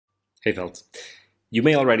Hey folks, you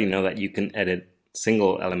may already know that you can edit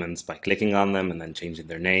single elements by clicking on them and then changing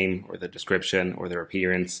their name or their description or their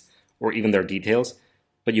appearance or even their details,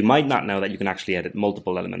 but you might not know that you can actually edit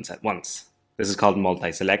multiple elements at once. This is called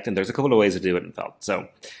multi-select, and there's a couple of ways to do it in Felt. So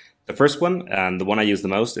the first one, and the one I use the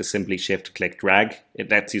most, is simply Shift, Click, Drag. It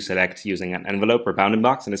lets you select using an envelope or bounding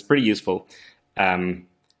box, and it's pretty useful. And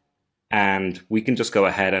we can just go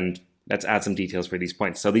ahead and let's add some details for these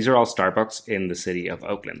points. So these are all Starbucks in the city of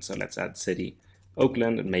Oakland. So let's add city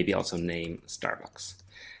Oakland and maybe also name Starbucks.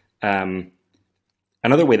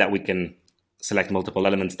 Another way that we can select multiple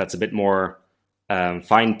elements that's a bit more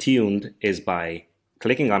fine-tuned is by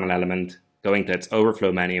clicking on an element, going to its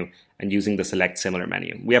overflow menu, and using the select similar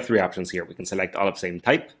menu. We have three options here. We can select all of same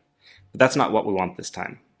type, but that's not what we want this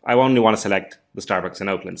time. I only want to select the Starbucks in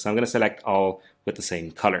Oakland, so I'm going to select all with the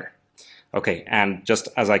same color. Okay, and just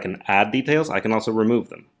as I can add details, I can also remove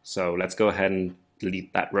them. So let's go ahead and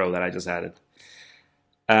delete that row that I just added.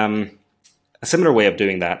 A similar way of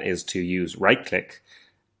doing that is to use right-click,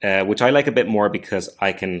 which I like a bit more because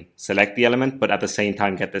I can select the element, but at the same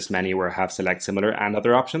time get this menu where I have select similar and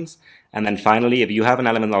other options. And then finally, if you have an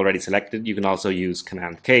element already selected, you can also use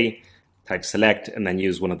Command-K, type select, and then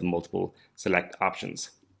use one of the multiple select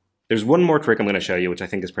options. There's one more trick I'm going to show you, which I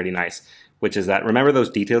think is pretty nice, which is that, remember those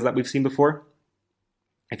details that we've seen before?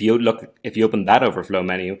 If you open that overflow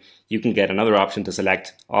menu, you can get another option to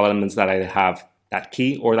select all elements that either have that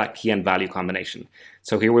key or that key and value combination.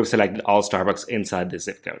 So here we've selected all Starbucks inside this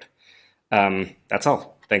zip code. That's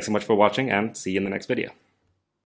all. Thanks so much for watching, and see you in the next video.